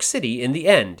New York City in the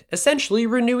end, essentially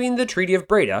renewing the Treaty of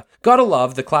Breda. Gotta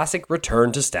love the classic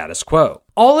return to status quo.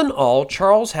 All in all,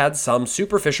 Charles had some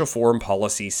superficial foreign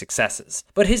policy successes,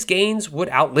 but his gains would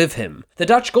outlive him. The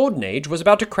Dutch Golden Age was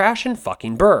about to crash and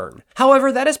fucking burn.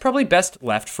 However, that is probably best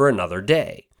left for another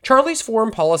day. Charlie's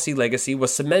foreign policy legacy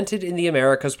was cemented in the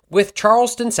Americas with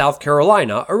Charleston, South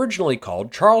Carolina, originally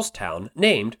called Charlestown,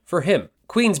 named for him.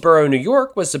 Queensboro, New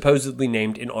York, was supposedly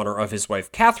named in honor of his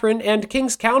wife Catherine, and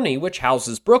Kings County, which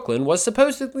houses Brooklyn, was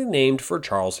supposedly named for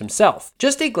Charles himself.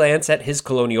 Just a glance at his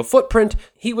colonial footprint,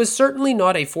 he was certainly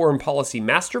not a foreign policy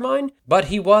mastermind, but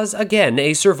he was, again,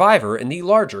 a survivor in the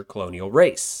larger colonial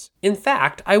race. In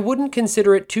fact, I wouldn't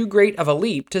consider it too great of a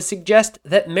leap to suggest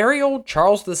that merry old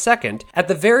Charles II, at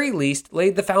the very least,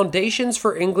 laid the foundations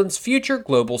for England's future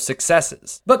global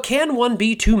successes. But can one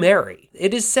be too merry?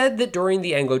 It is said that during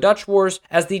the Anglo-Dutch Wars,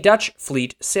 as the Dutch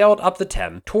fleet sailed up the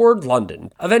Thames toward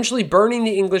London, eventually burning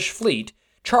the English fleet,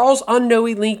 Charles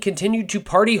unknowingly continued to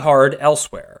party hard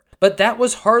elsewhere. But that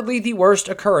was hardly the worst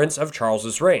occurrence of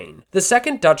Charles's reign. The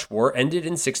Second Dutch War ended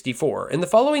in 64, and the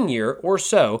following year or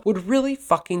so would really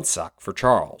fucking suck for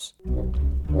Charles.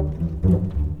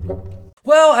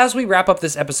 Well, as we wrap up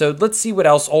this episode, let's see what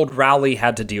else old Rowley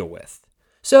had to deal with.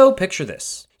 So, picture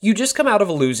this. You just come out of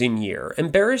a losing year,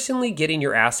 embarrassingly getting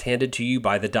your ass handed to you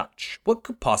by the Dutch. What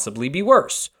could possibly be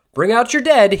worse? Bring out your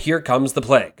dead, here comes the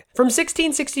plague. From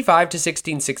 1665 to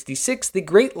 1666, the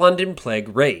Great London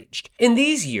Plague raged. In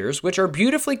these years, which are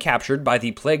beautifully captured by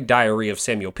the Plague Diary of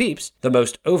Samuel Pepys, the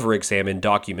most over-examined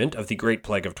document of the Great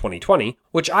Plague of 2020,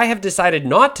 which I have decided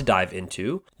not to dive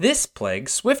into, this plague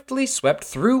swiftly swept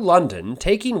through London,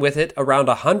 taking with it around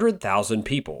 100,000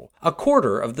 people, a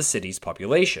quarter of the city's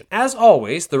population. As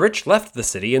always, the rich left the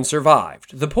city and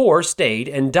survived, the poor stayed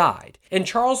and died, and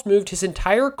Charles moved his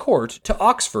entire court to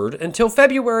Oxford until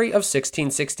February of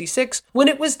 1666, when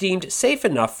it was deemed safe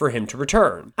enough for him to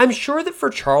return. I'm sure that for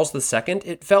Charles II,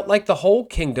 it felt like the whole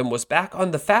kingdom was back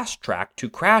on the fast track to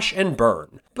crash and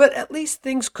burn, but at least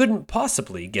things couldn't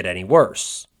possibly get any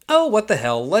worse. Oh, what the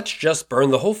hell, let's just burn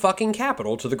the whole fucking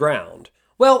capital to the ground.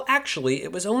 Well, actually,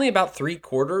 it was only about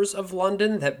 3/4 of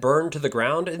London that burned to the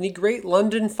ground in the Great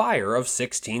London Fire of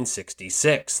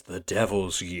 1666, the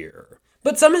Devil's Year.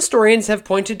 But some historians have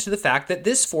pointed to the fact that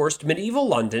this forced medieval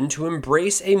London to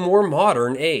embrace a more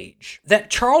modern age. That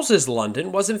Charles's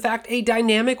London was in fact a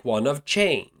dynamic one of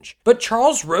change. But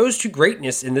Charles rose to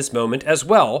greatness in this moment as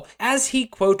well, as he,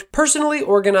 quote, personally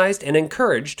organized and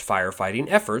encouraged firefighting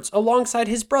efforts alongside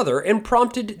his brother and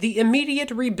prompted the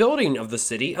immediate rebuilding of the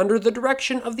city under the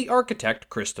direction of the architect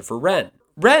Christopher Wren.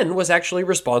 Wren was actually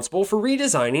responsible for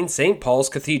redesigning St. Paul's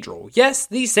Cathedral. Yes,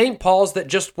 the St. Paul's that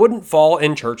just wouldn't fall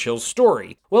in Churchill's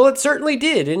story. Well, it certainly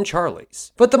did in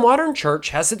Charlie's. But the modern church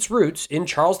has its roots in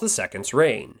Charles II's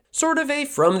reign. Sort of a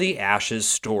from the ashes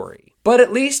story. But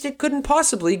at least it couldn't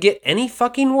possibly get any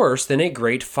fucking worse than a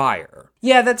great fire.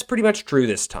 Yeah, that's pretty much true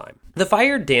this time. The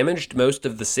fire damaged most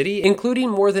of the city, including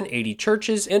more than 80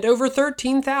 churches and over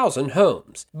 13,000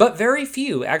 homes. But very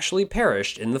few actually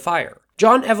perished in the fire.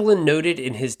 John Evelyn noted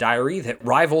in his diary that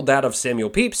rivaled that of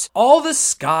Samuel Pepys, all the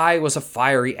sky was a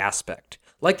fiery aspect,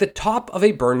 like the top of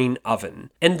a burning oven,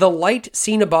 and the light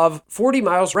seen above 40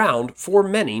 miles round for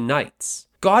many nights.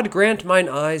 God grant mine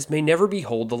eyes may never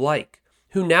behold the like.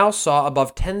 who now saw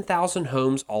above 10,000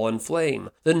 homes all in flame,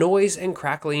 the noise and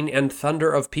crackling and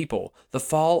thunder of people, the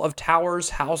fall of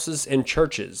towers, houses, and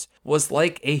churches, was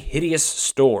like a hideous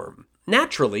storm.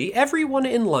 Naturally, everyone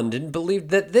in London believed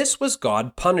that this was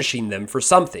God punishing them for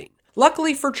something.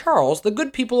 Luckily for Charles, the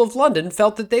good people of London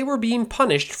felt that they were being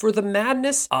punished for the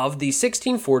madness of the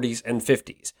 1640s and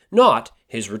 50s, not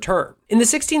his return. In the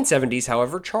 1670s,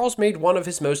 however, Charles made one of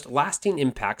his most lasting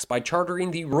impacts by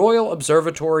chartering the Royal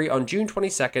Observatory on June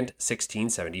 22,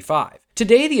 1675.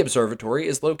 Today, the observatory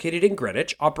is located in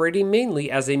Greenwich, operating mainly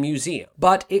as a museum,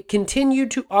 but it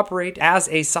continued to operate as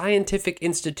a scientific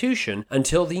institution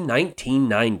until the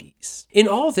 1990s. In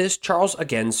all this, Charles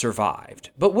again survived.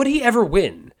 But would he ever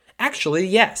win? Actually,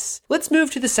 yes. Let's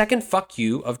move to the second fuck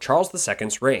you of Charles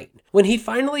II's reign, when he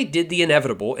finally did the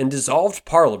inevitable and dissolved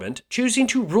Parliament, choosing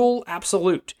to rule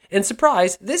absolute. And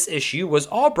surprise, this issue was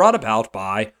all brought about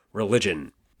by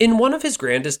religion. In one of his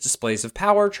grandest displays of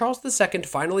power, Charles II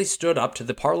finally stood up to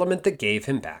the Parliament that gave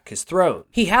him back his throne.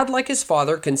 He had, like his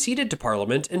father, conceded to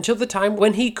Parliament until the time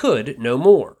when he could no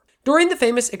more. During the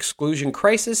famous Exclusion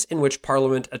Crisis, in which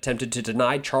Parliament attempted to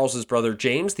deny Charles's brother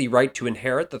James the right to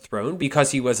inherit the throne because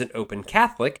he was an open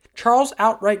Catholic, Charles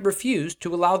outright refused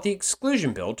to allow the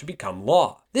Exclusion Bill to become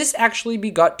law. This actually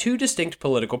begot two distinct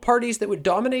political parties that would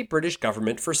dominate British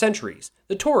government for centuries: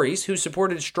 the Tories, who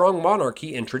supported strong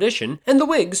monarchy and tradition, and the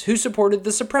Whigs, who supported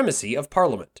the supremacy of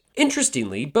Parliament.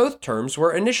 Interestingly, both terms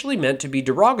were initially meant to be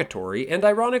derogatory, and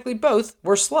ironically both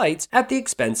were slights at the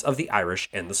expense of the Irish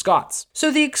and the Scots. So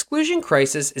the Exclusion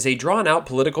Crisis is a drawn-out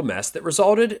political mess that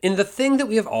resulted in the thing that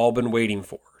we have all been waiting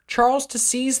for: Charles to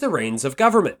seize the reins of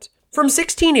government. From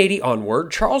 1680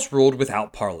 onward, Charles ruled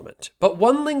without Parliament, but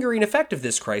one lingering effect of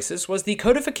this crisis was the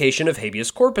codification of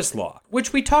habeas corpus law,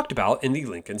 which we talked about in the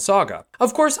Lincoln Saga.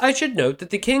 Of course, I should note that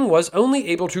the king was only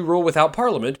able to rule without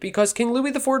Parliament because King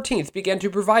Louis XIV began to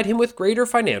provide him with greater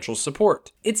financial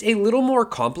support. It's a little more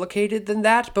complicated than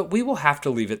that, but we will have to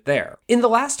leave it there. In the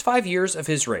last 5 years of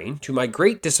his reign, to my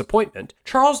great disappointment,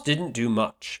 Charles didn't do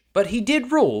much. But he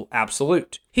did rule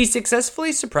absolute. He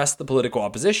successfully suppressed the political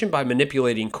opposition by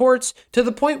manipulating courts to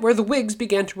the point where the Whigs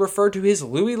began to refer to his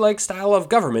Louis-like style of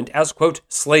government as, quote,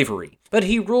 slavery. But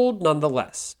he ruled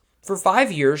nonetheless. For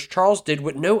 5 years, Charles did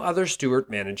what no other Stuart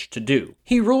managed to do.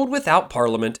 He ruled without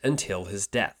Parliament until his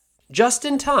death, just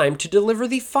in time to deliver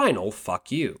the final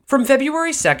fuck you. From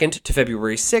February 2nd to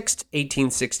February 6th,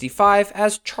 1865,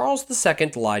 as Charles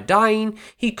II lay dying,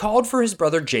 he called for his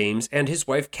brother James and his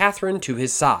wife Catherine to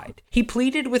his side. He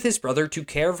pleaded with his brother to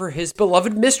care for his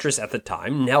beloved mistress at the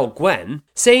time, Nell Gwyn,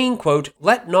 saying, quote,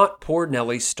 "Let not poor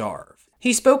Nellie starve."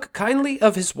 He spoke kindly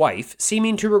of his wife,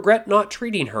 seeming to regret not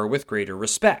treating her with greater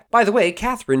respect. By the way,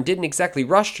 Catherine didn't exactly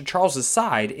rush to Charles's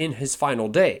side in his final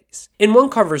days. In one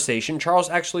conversation, Charles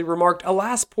actually remarked,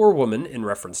 "Alas, poor woman," in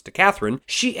reference to Catherine,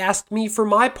 "she asked me for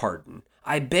my pardon.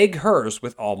 I beg hers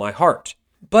with all my heart."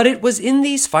 But it was in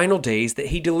these final days that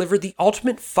he delivered the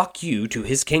ultimate fuck you to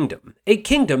his kingdom, a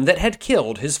kingdom that had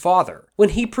killed his father, when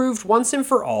he proved once and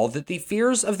for all that the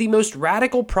fears of the most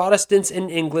radical Protestants in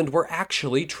England were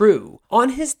actually true. On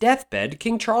his deathbed,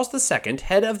 King Charles II,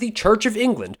 head of the Church of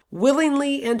England,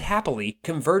 willingly and happily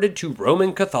converted to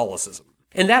Roman Catholicism.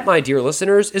 And that, my dear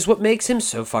listeners, is what makes him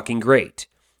so fucking great.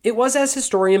 It was, as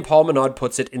historian Paul Monod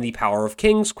puts it in The Power of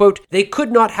Kings, quote, "They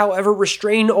could not, however,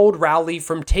 restrain old Rowley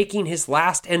from taking his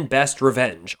last and best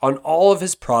revenge on all of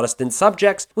his Protestant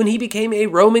subjects when he became a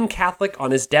Roman Catholic on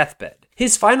his deathbed.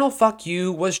 His final fuck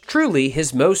you was truly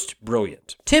his most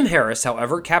brilliant." Tim Harris,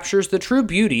 however, captures the true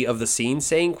beauty of the scene,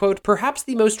 saying, quote, "Perhaps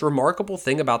the most remarkable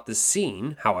thing about this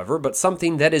scene, however, but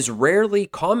something that is rarely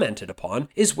commented upon,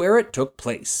 is where it took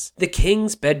place, the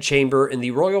king's bedchamber in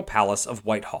the royal palace of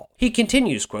Whitehall." He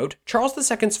continues, quote, "Charles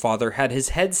II's father had his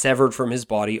head severed from his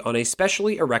body on a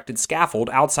specially erected scaffold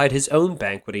outside his own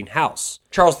banqueting house.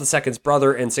 Charles II's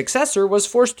brother and successor was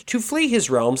forced to flee his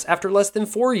realms after less than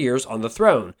 4 years on the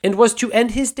throne, and was to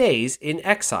end his days in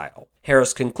exile."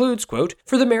 Harris concludes, quote,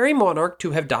 "For the merry monarch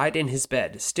to have died in his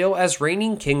bed, still as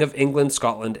reigning king of England,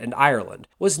 Scotland, and Ireland,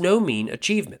 was no mean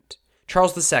achievement.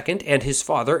 Charles II and his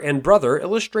father and brother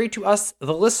illustrate to us,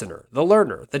 the listener, the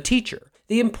learner, the teacher,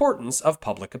 the importance of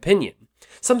public opinion,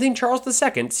 something Charles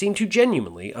II seemed to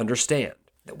genuinely understand."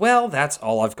 Well, that's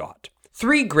all I've got.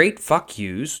 3 great fuck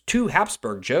yous, 2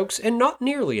 Habsburg jokes, and not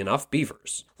nearly enough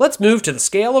beavers. Let's move to the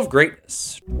scale of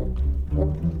greatness.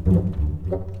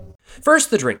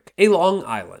 First, the drink, a Long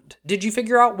Island. Did you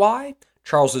figure out why?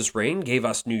 Charles's reign gave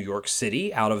us New York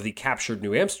City out of the captured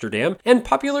New Amsterdam, and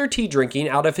popular tea drinking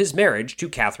out of his marriage to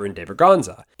Catherine de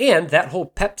Braganza. And that whole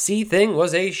Pepsi thing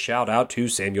was a shout out to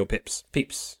Samuel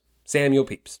Pepys. Samuel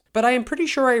Pepys. But I am pretty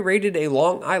sure I rated a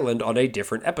Long Island on a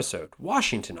different episode,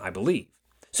 Washington, I believe.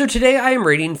 So today I am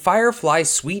rating Firefly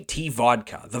Sweet Tea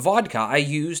Vodka, the vodka I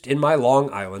used in my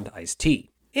Long Island iced tea.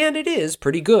 And it is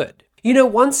pretty good. You know,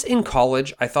 once in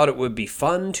college, I thought it would be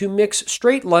fun to mix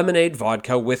straight lemonade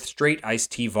vodka with straight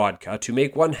iced tea vodka to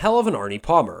make one hell of an Arnie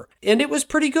Palmer, and it was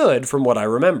pretty good from what I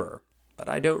remember. But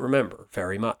I don't remember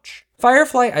very much.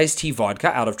 Firefly iced tea vodka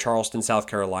out of Charleston, South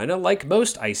Carolina, like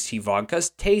most iced tea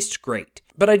vodkas, tastes great,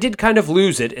 but I did kind of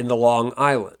lose it in the Long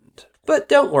Island. But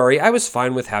don't worry, I was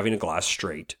fine with having a glass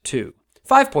straight, too.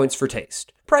 5 points for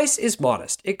taste. Price is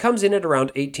modest. It comes in at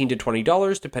around $18 to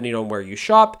 $20 depending on where you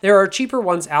shop. There are cheaper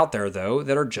ones out there though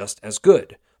that are just as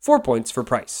good. 4 points for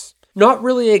price. Not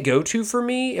really a go-to for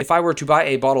me. If I were to buy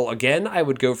a bottle again, I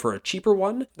would go for a cheaper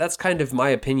one. That's kind of my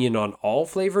opinion on all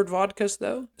flavored vodkas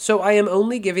though. So I am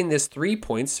only giving this 3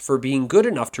 points for being good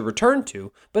enough to return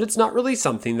to, but it's not really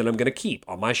something that I'm going to keep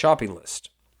on my shopping list.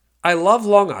 I love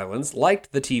Long Island's,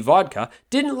 liked the tea vodka,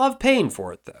 didn't love paying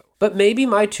for it though. But maybe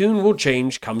my tune will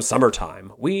change come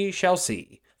summertime. We shall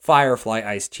see. Firefly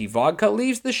Iced Tea Vodka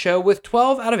leaves the show with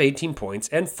 12 out of 18 points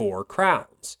and 4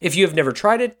 crowns. If you have never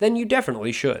tried it, then you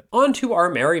definitely should. On to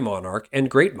our merry monarch and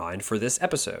great mind for this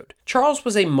episode. Charles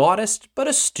was a modest but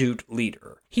astute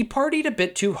leader. He partied a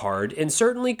bit too hard and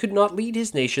certainly could not lead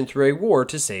his nation through a war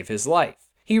to save his life.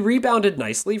 He rebounded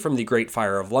nicely from the Great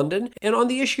Fire of London, and on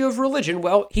the issue of religion,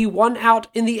 well, he won out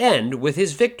in the end with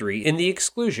his victory in the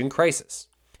Exclusion Crisis.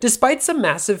 Despite some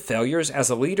massive failures as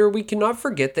a leader, we cannot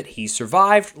forget that he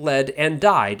survived, led, and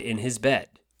died in his bed.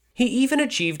 He even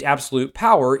achieved absolute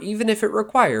power, even if it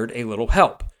required a little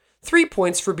help. 3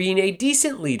 points for being a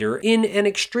decent leader in an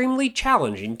extremely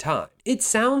challenging time. It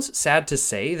sounds sad to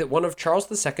say that one of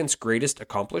Charles II's greatest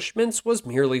accomplishments was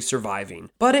merely surviving,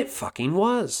 but it fucking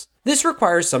was. This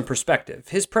requires some perspective.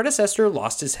 His predecessor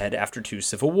lost his head after 2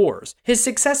 civil wars. His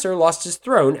successor lost his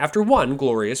throne after 1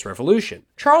 glorious revolution.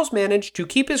 Charles managed to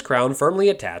keep his crown firmly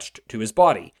attached to his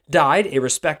body. Died a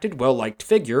respected, well-liked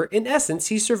figure. In essence,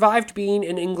 he survived being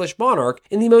an English monarch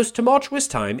in the most tumultuous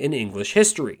time in English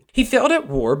history. He failed at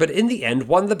war, but in the end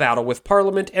won the battle with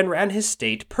Parliament and ran his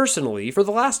state personally for the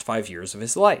last 5 years of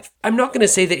his life. I'm not going to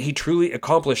say that he truly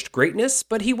accomplished greatness,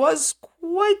 but he was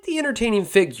quite the entertaining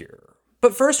figure.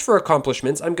 But first, for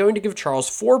accomplishments, I'm going to give Charles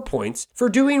 4 points for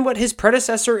doing what his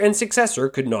predecessor and successor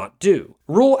could not do.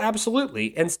 Rule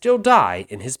absolutely and still die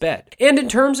in his bed. And in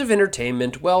terms of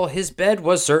entertainment, well, his bed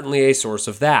was certainly a source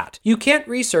of that. You can't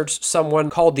research someone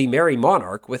called the Merry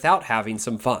Monarch without having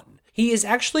some fun. He is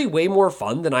actually way more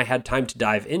fun than I had time to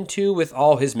dive into with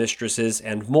all his mistresses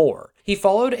and more. He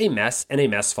followed a mess and a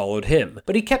mess followed him,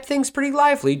 but he kept things pretty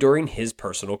lively during his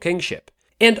personal kingship.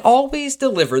 And always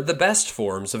delivered the best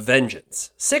forms of vengeance.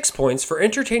 6 points for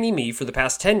entertaining me for the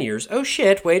past 10 years. Oh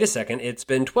shit, wait a second, it's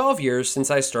been 12 years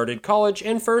since I started college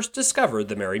and first discovered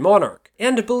the Merry Monarch.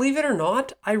 And believe it or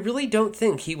not, I really don't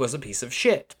think he was a piece of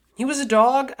shit. He was a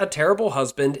dog, a terrible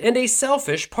husband, and a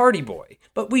selfish party boy.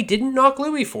 But we didn't knock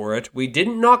Louis for it, we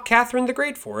didn't knock Catherine the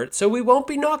Great for it, so we won't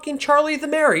be knocking Charlie the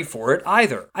Merry for it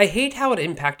either. I hate how it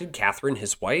impacted Catherine,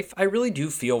 his wife, I really do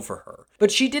feel for her.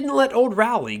 But she didn't let old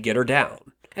Rowley get her down.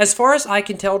 As far as I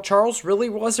can tell, Charles really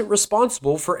wasn't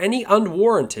responsible for any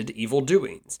unwarranted evil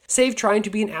doings, save trying to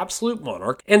be an absolute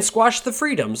monarch and squash the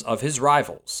freedoms of his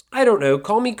rivals. I don't know,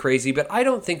 call me crazy, but I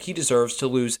don't think he deserves to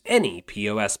lose any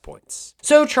POS points.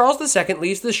 So Charles II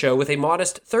leaves the show with a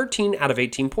modest 13 out of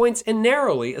 18 points and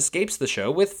narrowly escapes the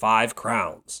show with 5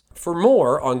 crowns. For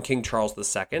more on King Charles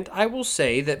II, I will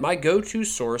say that my go-to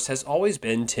source has always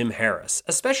been Tim Harris,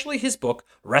 especially his book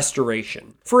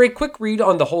Restoration. For a quick read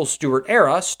on the whole Stuart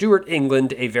era, Stuart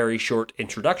England, a very short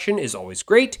introduction is always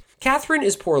great. Catherine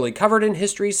is poorly covered in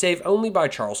history, save only by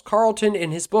Charles Carleton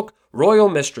in his book Royal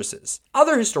Mistresses.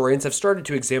 Other historians have started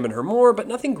to examine her more, but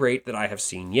nothing great that I have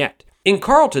seen yet. In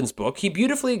Carleton's book, he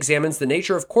beautifully examines the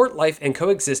nature of court life and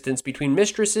coexistence between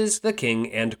mistresses, the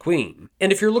king, and queen.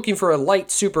 And if you're looking for a light,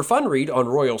 super fun read on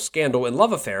royal scandal and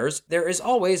love affairs, there is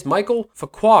always Michael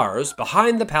Farquhar's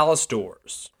Behind the Palace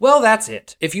Doors. Well, that's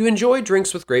it. If you enjoy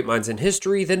Drinks with Great Minds in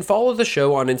History, then follow the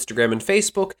show on Instagram and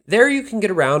Facebook. There you can get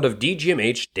a round of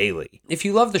DGMH daily. If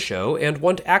you love the show and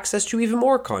want access to even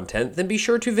more content, then be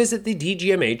sure to visit the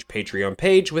DGMH Patreon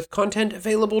page with content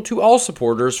available to all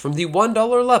supporters from the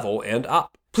 $1 level and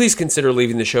up. Please consider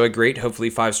leaving the show a great,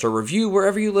 hopefully 5-star review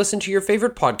wherever you listen to your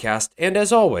favorite podcast, and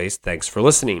as always, thanks for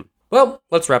listening. Well,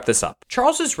 let's wrap this up.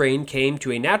 Charles's reign came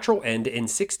to a natural end in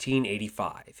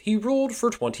 1685. He ruled for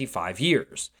 25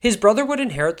 years. His brother would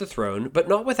inherit the throne, but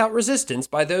not without resistance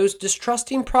by those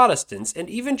distrusting Protestants, and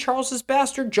even Charles's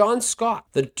bastard John Scott,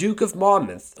 the Duke of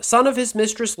Monmouth, son of his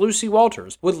mistress Lucy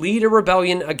Walters, would lead a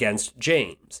rebellion against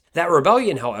James. That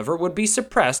rebellion, however, would be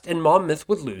suppressed and Monmouth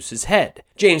would lose his head.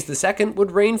 James II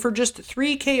would reign for just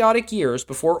 3 chaotic years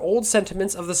before old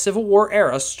sentiments of the Civil War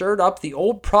era stirred up the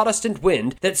old Protestant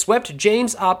wind that swept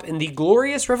James up in the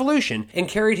Glorious Revolution and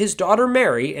carried his daughter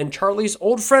Mary and Charlie's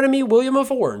old frenemy William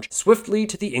of Orange swiftly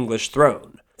to the English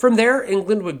throne. From there,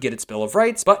 England would get its Bill of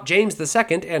Rights, but James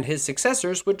II and his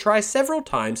successors would try several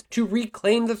times to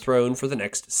reclaim the throne for the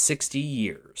next 60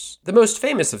 years. The most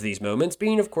famous of these moments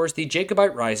being, of course, the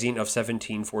Jacobite Rising of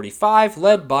 1745,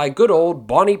 led by good old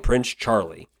Bonnie Prince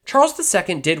Charlie. Charles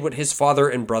II did what his father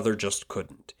and brother just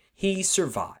couldn't. He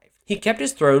survived. He kept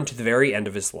his throne to the very end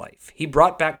of his life. He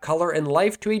brought back color and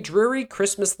life to a dreary,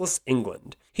 Christmasless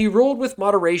England. He ruled with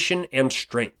moderation and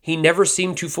strength. He never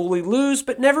seemed to fully lose,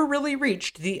 but never really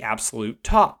reached the absolute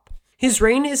top. His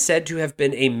reign is said to have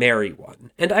been a merry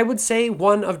one, and I would say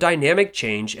one of dynamic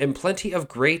change and plenty of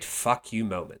great fuck you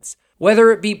moments. Whether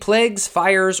it be plagues,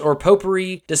 fires, or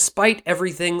popery, despite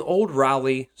everything, old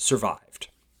Raleigh survived.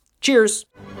 Cheers!